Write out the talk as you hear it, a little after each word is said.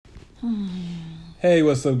Hey,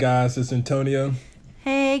 what's up, guys? It's Antonio.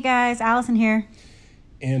 Hey, guys. Allison here.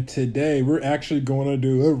 And today we're actually going to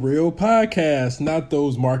do a real podcast, not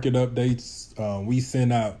those market updates we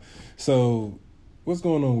send out. So what's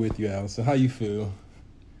going on with you, Allison? How you feel?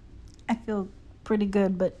 I feel pretty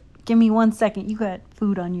good, but give me 1 second. You got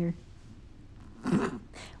food on your...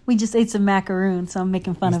 We just ate some macaroons, so I'm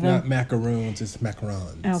making fun of him. It's not macaroons, it's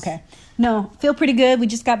macarons. Okay. No, feel pretty good. We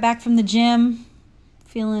just got back from the gym.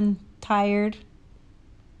 Feeling tired.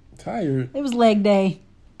 Tired? It was leg day,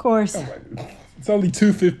 of course. Oh my God. It's only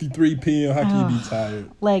 2:53 p.m. How can you be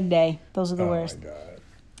tired? Leg day. Those are the worst. Oh my God.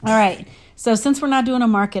 All right. So since we're not doing a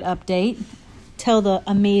market update, tell the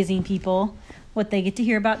amazing people what they get to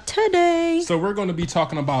hear about today. So we're going to be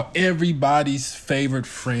talking about everybody's favorite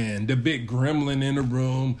friend, the big gremlin in the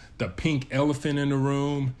room, the pink elephant in the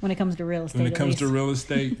room. When it comes to real estate. When it comes to real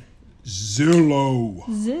estate, Zillow.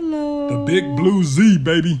 Zillow. The big blue Z,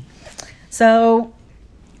 baby. So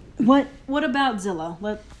what about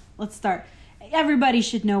Zillow? Let's start. Everybody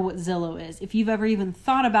should know what Zillow is. If you've ever even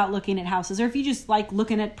thought about looking at houses, or if you just like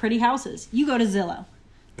looking at pretty houses, you go to Zillow.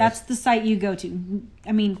 That's the site you go to.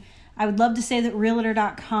 I mean, I would love to say that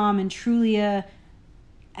Realtor.com and Trulia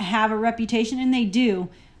have a reputation, and they do,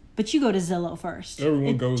 but you go to Zillow first.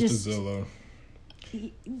 Everyone goes to Zillow.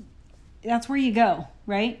 That's where you go,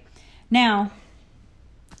 right? Now,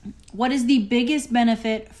 what is the biggest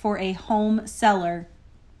benefit for a home seller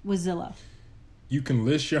with Zillow? You can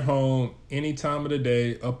list your home any time of the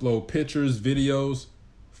day, upload pictures, videos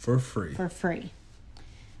for free. For free.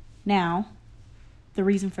 Now, the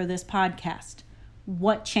reason for this podcast.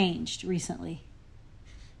 What changed recently?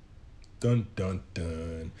 Dun, dun,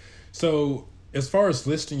 dun. So, as far as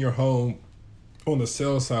listing your home on the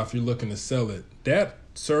sell side, if you're looking to sell it, that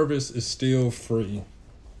service is still free.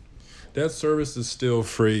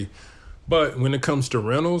 But when it comes to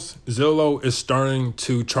rentals, Zillow is starting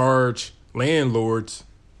to charge landlords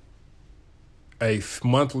a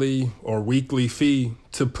monthly or weekly fee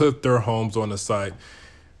to put their homes on the site.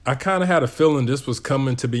 I kind of had a feeling this was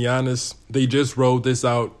coming, to be honest. They just rolled this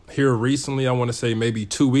out here recently. I want to say maybe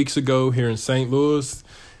 2 weeks ago here in St. Louis.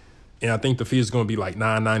 And I think the fee is going to be like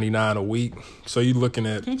 $9.99 a week. So you're looking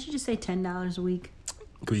at... Can't you just say $10 a week?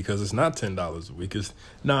 Because it's not $10 a week. It's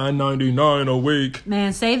 $9.99 a week.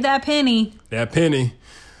 Man, save that penny. That penny.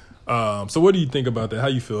 So what do you think about that? How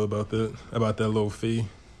you feel about that little fee?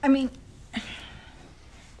 I mean...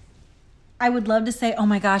 I would love to say, oh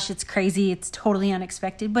my gosh, it's crazy, it's totally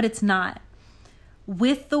unexpected, but it's not.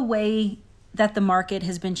 With the way that the market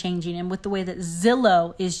has been changing and with the way that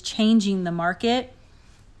Zillow is changing the market,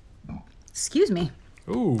 excuse me.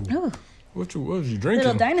 Ooh. What was you drinking?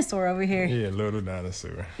 Little dinosaur over here. Yeah, little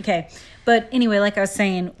dinosaur. Okay. But anyway, like I was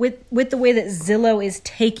saying, with the way that Zillow is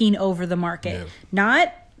taking over the market,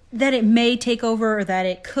 not that it may take over or that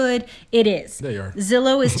it could, it is. They are.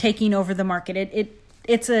 Zillow is taking over the market.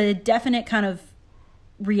 It's a definite kind of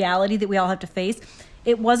reality that we all have to face.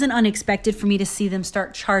 It wasn't unexpected for me to see them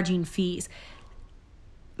start charging fees.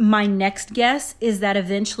 My next guess is that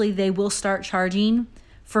eventually they will start charging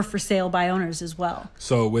for sale by owners as well.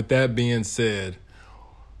 So with that being said,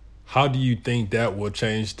 how do you think that will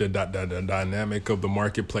change the dynamic of the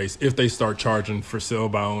marketplace if they start charging for sale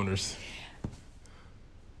by owners?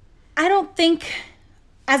 I don't think...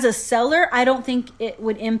 As a seller, I don't think it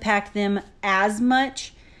would impact them as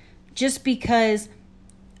much just because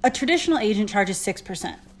a traditional agent charges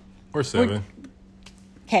 6%. Or 7%.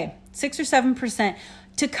 Okay, 6 or 7%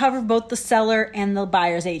 to cover both the seller and the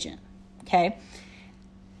buyer's agent. Okay.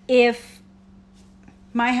 If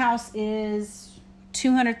my house is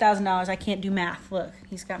 $200,000, I can't do math. Look,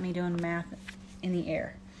 he's got me doing math in the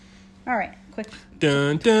air. All right, quick.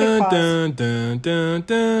 Dun, dun, dun, dun, dun,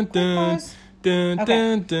 dun, dun. Dun,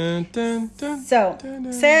 dun, dun, dun, dun, so,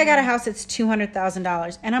 dun, say I got a house that's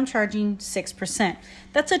 $200,000 and I'm charging 6%.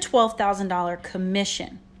 That's a $12,000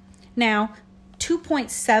 commission. Now,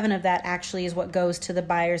 2.7 of that actually is what goes to the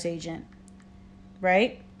buyer's agent,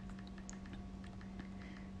 right?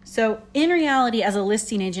 So, in reality, as a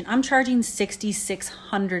listing agent, I'm charging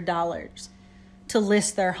 $6,600 to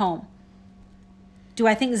list their home. Do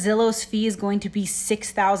I think Zillow's fee is going to be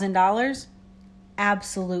 $6,000?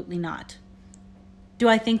 Absolutely not. Do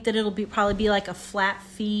I think that it'll probably be like a flat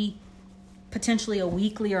fee, potentially a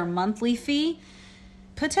weekly or monthly fee?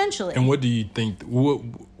 Potentially. And what do you think?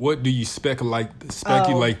 What do you speculate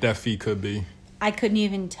that fee could be? I couldn't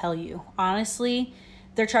even tell you. Honestly,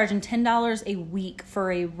 they're charging $10 a week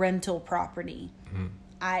for a rental property.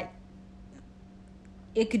 Mm-hmm.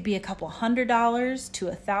 It could be a couple $100 to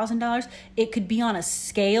 $1,000. It could be on a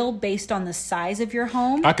scale based on the size of your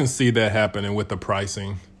home. I can see that happening with the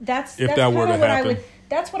pricing. That's if that were to happen.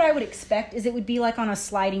 That's what I would expect. Is it would be like on a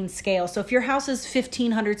sliding scale. So if your house is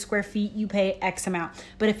 1,500 square feet, you pay X amount.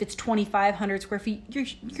 But if it's 2,500 square feet, you're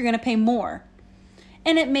going to pay more.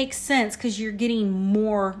 And it makes sense because you're getting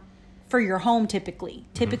more for your home typically.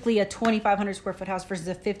 Typically, a 2,500 square foot house versus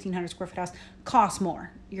a 1,500 square foot house costs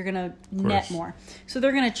more. You're going to net more. So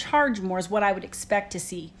they're going to charge more is what I would expect to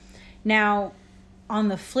see. Now, on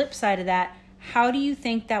the flip side of that, how do you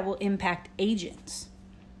think that will impact agents?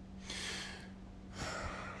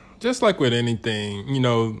 Just like with anything, you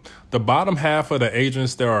know, the bottom half of the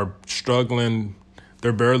agents that are struggling,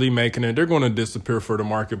 they're barely making it, they're going to disappear for the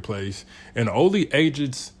marketplace. And the only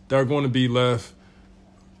agents that are going to be left,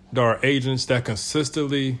 there are agents that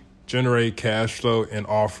consistently generate cash flow and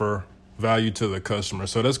offer value to the customer.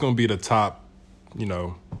 So that's going to be the top, you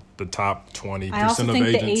know, the top 20% of agents. I also think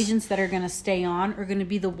the agents that are going to stay on are going to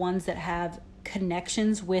be the ones that have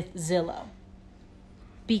connections with Zillow.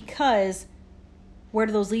 Because where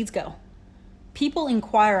do those leads go? People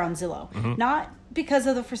inquire on Zillow, not because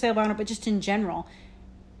of the for sale by owner, but just in general.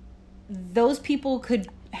 Those people could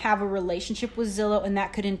have a relationship with Zillow, and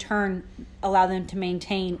that could in turn allow them to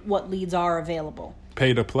maintain what leads are available.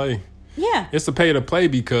 Pay to play. Yeah. It's a pay to play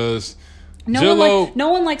because no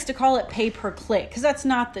one likes to call it pay per click because that's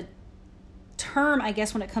not the term, I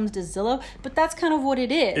guess, when it comes to Zillow, but that's kind of what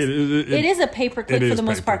it is. It is a pay per click for the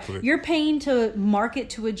most part. You're paying to market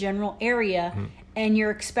to a general area, and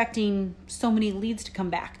you're expecting so many leads to come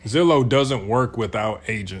back. Zillow doesn't work without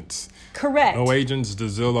agents. Correct. No agents, the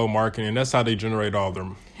Zillow marketing. That's how they generate all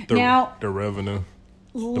their revenue.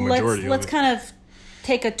 Let's kind of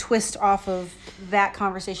take a twist off of that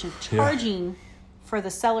conversation, charging for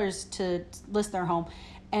the sellers to list their home,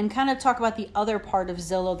 and kind of talk about the other part of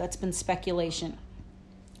Zillow that's been speculation.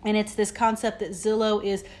 And it's this concept that Zillow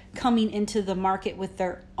is coming into the market with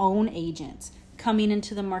their own agents, coming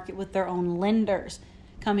into the market with their own lenders,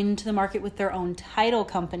 coming into the market with their own title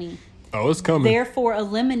company. Oh, it's coming. Therefore,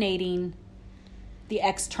 eliminating the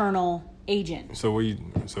external agent. So what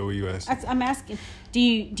you asking? I'm asking. Do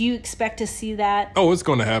you expect to see that? Oh, it's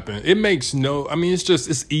going to happen. It makes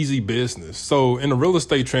it's easy business. So in a real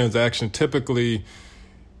estate transaction, typically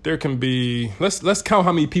there can be let's count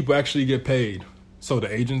how many people actually get paid. So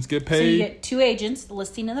the agents get paid. So you get two agents, the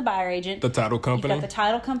listing and the buyer agent. The title company. You've got the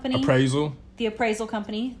title company. Appraisal. The appraisal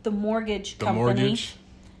company. The mortgage company. Mortgage.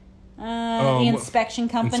 The inspection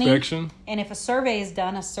company. Inspection. And if a survey is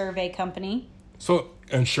done, a survey company. So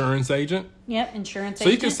insurance agent. Yep, insurance agent.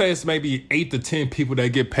 So you can say it's maybe 8 to 10 people that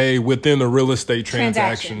get paid within the real estate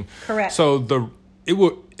transaction. Correct. So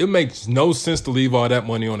it makes no sense to leave all that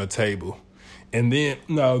money on the table. And then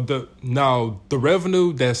now the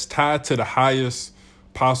revenue that's tied to the highest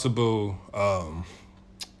possible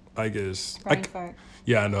I guess I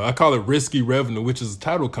know. I call it risky revenue, which is a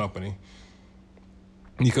title company.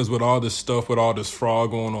 Because with all this stuff, with all this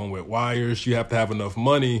fraud going on with wires, you have to have enough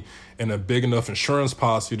money and a big enough insurance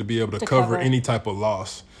policy to be able to cover any type of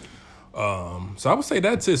loss. So I would say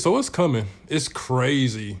that's it. So it's coming. It's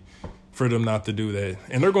crazy for them not to do that.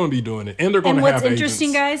 And they're going to be doing it. And they're going to have agents. And what's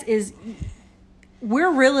interesting, guys, is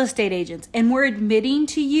we're real estate agents. And we're admitting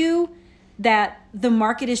to you that the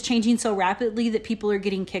market is changing so rapidly that people are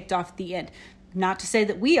getting kicked off at the end. Not to say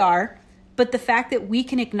that we are, but the fact that we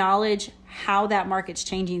can acknowledge how that market's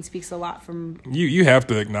changing speaks a lot from you have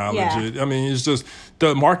to acknowledge it. I mean, it's just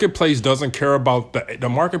the marketplace doesn't care about the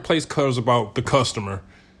marketplace cares about the customer,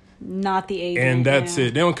 not the agent. And that's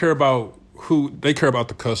it. They don't care about they care about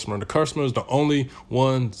the customer. The customer is the only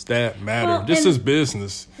ones that matter. Well, this is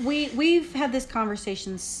business. We've had this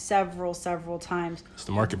conversation several times. It's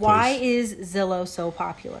the marketplace. Why is Zillow so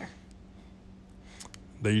popular?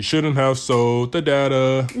 They shouldn't have sold the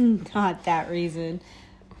data. Not that reason.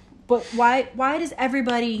 But why does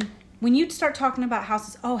everybody, when you start talking about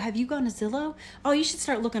houses, oh, have you gone to Zillow? Oh, you should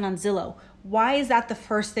start looking on Zillow. Why is that the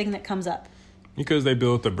first thing that comes up? Because they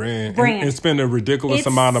built a brand. And spend a ridiculous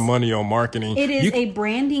amount of money on marketing. It is a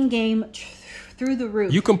branding game through the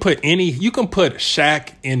roof. You can put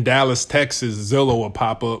Shaq in Dallas, Texas, Zillow will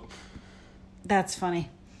pop up. That's funny.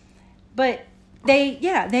 But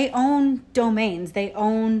they own domains. They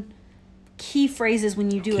own key phrases when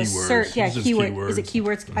you do a search. Yeah, keyword. Is it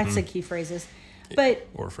keywords? Mm-hmm. I said key phrases. But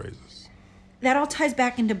or phrases. That all ties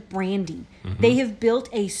back into branding. Mm-hmm. They have built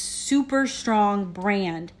a super strong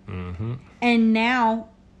brand. Mm-hmm. And now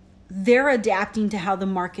they're adapting to how the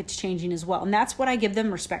market's changing as well. And that's what I give them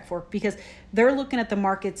respect for, because they're looking at the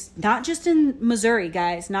markets, not just in Missouri,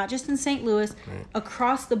 guys, not just in St. Louis, right.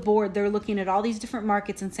 Across the board. They're looking at all these different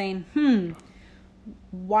markets and saying,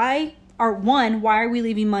 why are we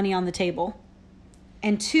leaving money on the table?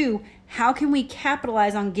 And two, how can we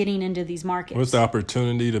capitalize on getting into these markets? What's the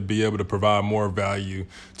opportunity to be able to provide more value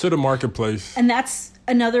to the marketplace? And that's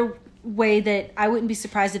another way that I wouldn't be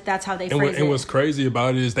surprised if that's how they phrase it. And what's crazy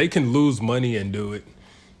about it is they can lose money and do it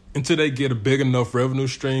until they get a big enough revenue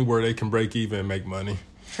stream where they can break even and make money.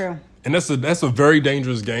 True. And that's a very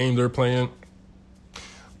dangerous game they're playing.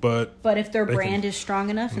 But if their brand is strong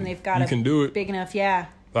enough and they've got can do it. Big enough, yeah.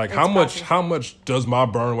 Like how much does my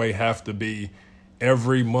burn rate have to be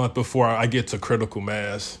every month before I get to critical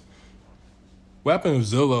mass? What happened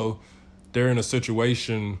with Zillow? They're in a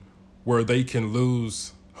situation where they can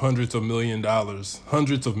lose hundreds of millions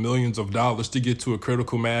of dollars to get to a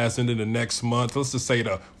critical mass, and then the next month, let's just say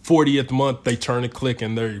the 40th month, they turn a click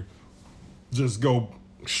and they just go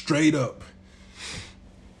straight up.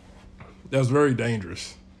 That's very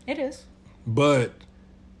dangerous. It is. But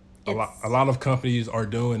a lot of companies are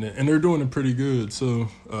doing it, and they're doing it pretty good. So,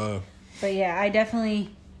 but yeah, I definitely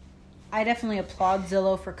applaud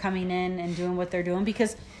Zillow for coming in and doing what they're doing,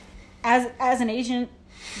 because as an agent,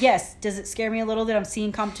 yes, does it scare me a little that I'm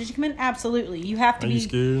seeing competition come in? Absolutely. You have to be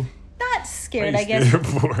scared? Not scared, I guess.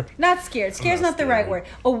 Not scared. Scared's not the right word.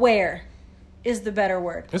 Aware is the better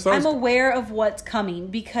word. I'm aware of what's coming,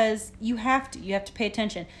 because you have to pay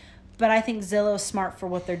attention. But I think Zillow's smart for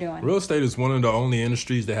what they're doing. Real estate is one of the only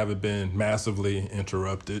industries that haven't been massively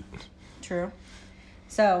interrupted. True.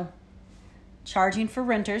 So, charging for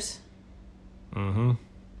renters. Mm-hmm.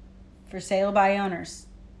 For sale by owners.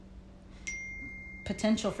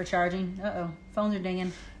 Potential for charging. Phones are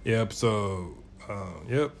dinging. Yep. So,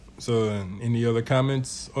 So, any other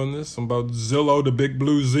comments on this about Zillow, the Big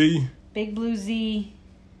Blue Z? Big Blue Z.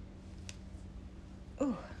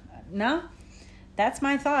 Ooh, no. That's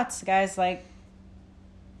my thoughts, guys. Like,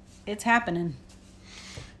 it's happening.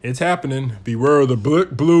 It's happening. Beware of the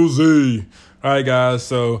Big Blue Z. All right, guys.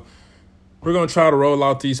 So, we're going to try to roll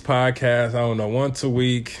out these podcasts, I don't know, once a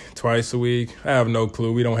week, twice a week. I have no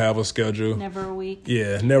clue. We don't have a schedule. Never a week.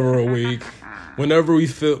 Yeah, never a week. Whenever we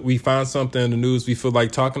find something in the news we feel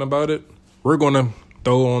like talking about it, we're going to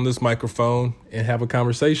throw on this microphone and have a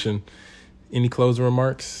conversation. Any closing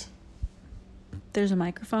remarks? There's a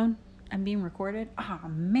microphone. I'm being recorded. Oh,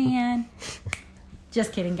 man.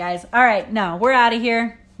 Just kidding, guys. All right, no, we're out of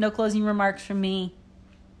here. No closing remarks from me.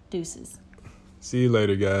 Deuces. See you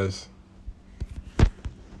later, guys.